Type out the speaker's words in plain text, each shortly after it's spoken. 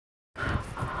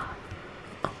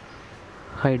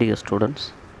Hi dear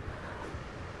students,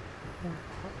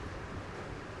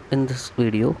 in this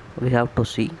video we have to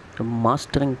see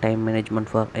mastering time management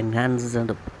for enhanced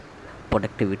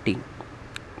productivity.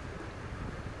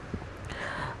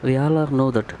 We all are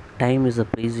know that time is a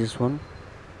precious one.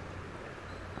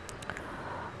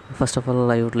 First of all,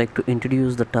 I would like to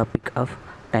introduce the topic of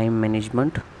time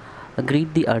management.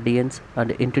 Greet the audience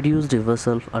and introduce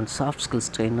yourself and soft skills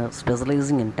trainer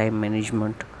specializing in time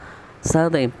management. Sir,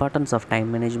 the importance of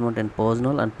time management in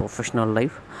personal and professional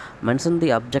life. Mention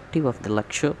the objective of the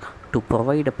lecture to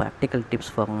provide practical tips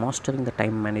for mastering the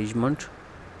time management.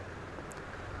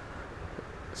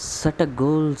 Set a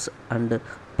goals and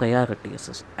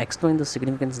priorities. Explain the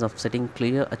significance of setting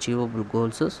clear, achievable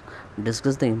goals.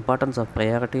 Discuss the importance of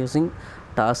prioritizing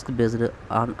tasks based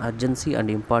on urgency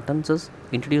and importances.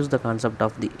 Introduce the concept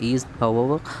of the is,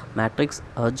 however, matrix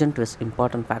urgent is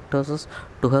important factors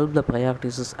to help the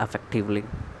priorities effectively.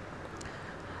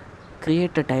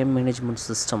 Create a time management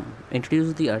system.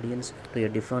 Introduce the audience to a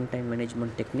different time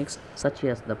management techniques such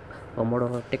as the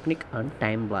Pomodoro technique and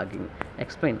time blocking.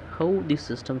 Explain how these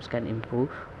systems can improve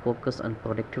focus and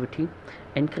productivity.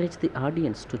 Encourage the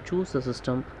audience to choose a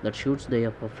system that suits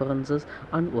their preferences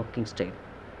and working style.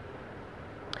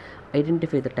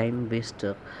 Identify the time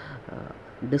waster.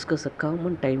 Discuss a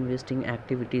common time wasting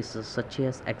activities such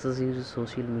as excessive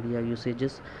social media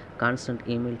usages, constant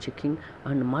email checking,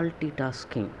 and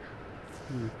multitasking.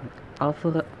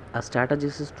 Offer a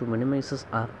strategies to minimize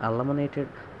or eliminate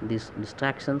these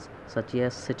distractions such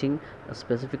as setting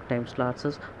specific time slots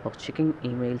for checking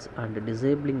emails and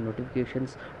disabling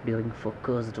notifications during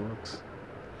focused works.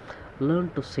 Learn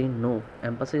to say no.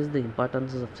 Emphasize the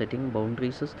importance of setting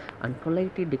boundaries and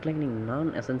politely declining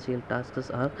non-essential tasks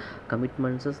or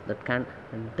commitments that can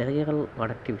derail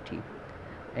productivity.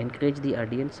 Encourage the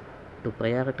audience to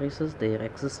prioritize their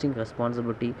existing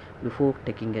responsibility before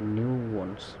taking a new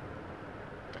ones.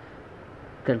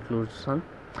 Conclusion.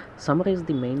 Summarize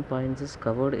the main points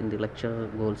covered in the lecture: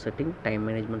 goal setting, time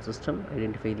management system,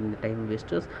 identifying the time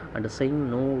wasters, and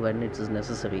saying no when it is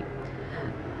necessary.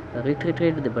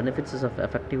 Reiterate the benefits of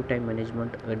effective time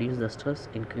management, reduce the stress,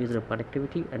 increase the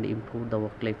productivity, and improve the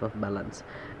work-life of balance.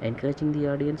 Encouraging the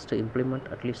audience to implement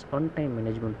at least one time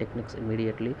management techniques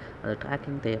immediately and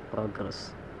tracking their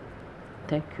progress.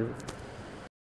 Thank you.